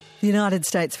The United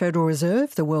States Federal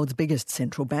Reserve, the world's biggest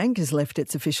central bank, has left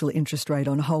its official interest rate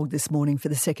on hold this morning for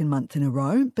the second month in a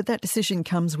row, but that decision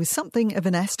comes with something of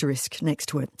an asterisk next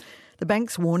to it. The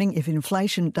bank's warning if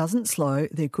inflation doesn't slow,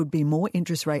 there could be more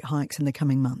interest rate hikes in the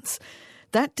coming months.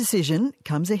 That decision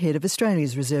comes ahead of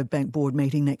Australia's Reserve Bank Board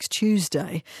meeting next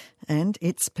Tuesday, and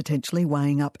it's potentially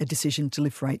weighing up a decision to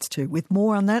lift rates too. With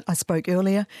more on that, I spoke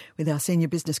earlier with our senior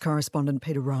business correspondent,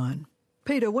 Peter Ryan.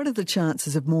 Peter, what are the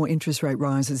chances of more interest rate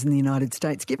rises in the United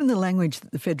States, given the language that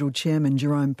the Federal Chairman,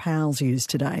 Jerome Powell's used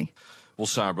today? Well,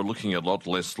 Sabra, looking a lot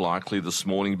less likely this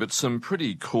morning, but some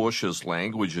pretty cautious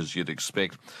language as you'd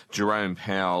expect. Jerome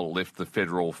Powell left the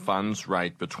federal funds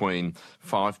rate between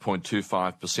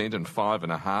 5.25% and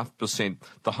 5.5%,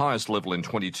 the highest level in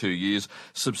 22 years,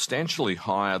 substantially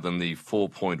higher than the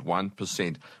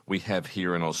 4.1% we have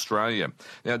here in Australia.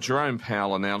 Now, Jerome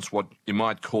Powell announced what you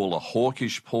might call a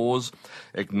hawkish pause,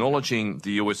 acknowledging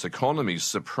the US economy's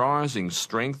surprising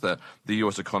strength. The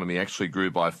US economy actually grew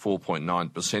by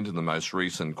 4.9% in the most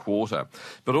recent quarter,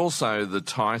 but also the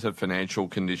tighter financial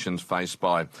conditions faced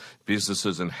by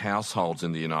businesses and households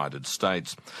in the United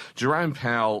States. Jerome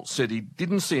Powell said he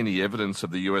didn't see any evidence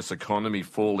of the US economy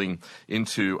falling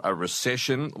into a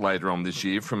recession later on this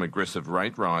year from aggressive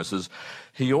rate rises.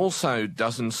 He also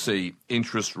doesn't see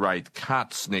interest rate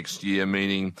cuts next year,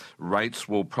 meaning rates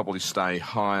will probably stay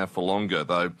higher for longer,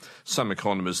 though some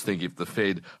economists think if the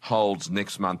Fed holds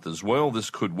next month as well, this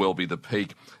could well be the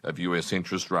peak of US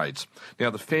interest rates. Now,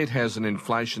 the Fed has an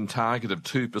inflation target of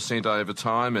 2% over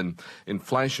time, and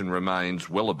inflation remains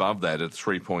well above that at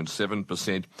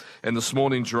 3.7%. And this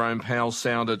morning, Jerome Powell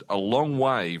sounded a long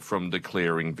way from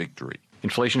declaring victory.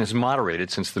 Inflation has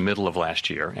moderated since the middle of last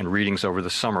year, and readings over the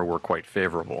summer were quite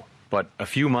favorable. But a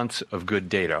few months of good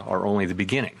data are only the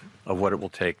beginning of what it will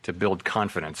take to build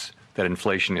confidence that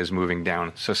inflation is moving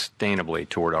down sustainably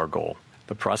toward our goal.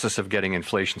 The process of getting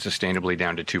inflation sustainably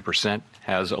down to 2%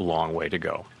 has a long way to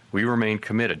go. We remain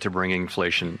committed to bringing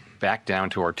inflation back down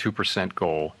to our 2%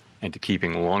 goal and to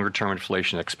keeping longer-term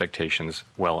inflation expectations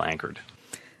well anchored.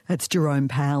 That's Jerome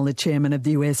Powell, the chairman of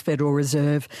the US Federal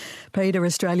Reserve. Peter,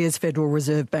 Australia's Federal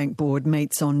Reserve Bank Board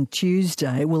meets on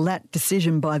Tuesday. Will that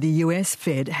decision by the US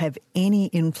Fed have any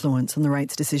influence on the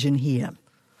rates decision here?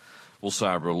 Well,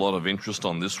 Sabra, a lot of interest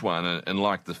on this one, and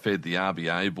like the Fed, the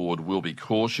RBA board will be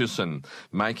cautious and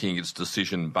making its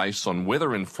decision based on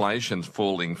whether inflation's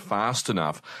falling fast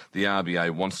enough. The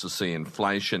RBA wants to see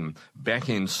inflation back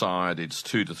inside its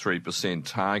 2 to 3%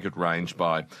 target range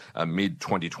by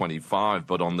mid-2025,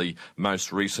 but on the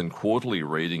most recent quarterly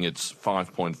reading, it's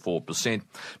 5.4%.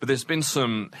 But there's been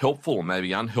some helpful,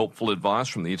 maybe unhelpful advice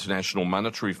from the International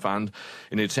Monetary Fund.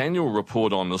 In its annual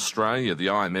report on Australia, the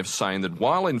IMF saying that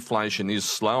while inflation is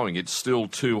slowing, it's still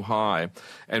too high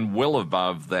and well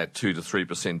above that 2 to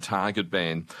 3% target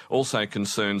band. Also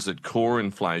concerns that core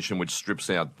inflation, which strips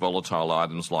out volatile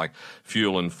items like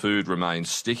fuel and food, remains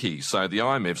sticky. So the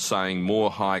IMF saying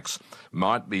more hikes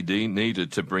might be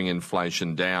needed to bring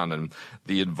inflation down, and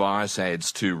the advice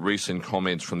adds to recent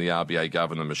comments from the RBA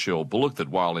Governor Michelle Bullock that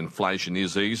while inflation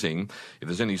is easing, if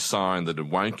there's any sign that it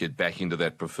won't get back into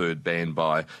that preferred band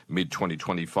by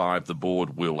mid-2025, the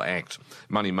board will act.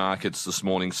 Money markets this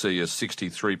morning see a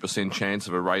 63% chance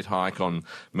of a rate hike on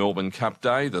Melbourne Cup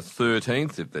Day, the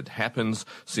 13th, if that happens,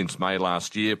 since May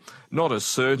last year. Not a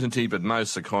certainty, but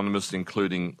most economists,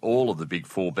 including all of the big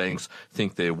four banks,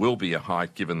 think there will be a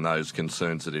hike given those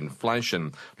concerns that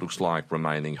inflation looks like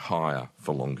remaining higher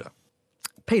for longer.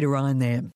 Peter Ryan there.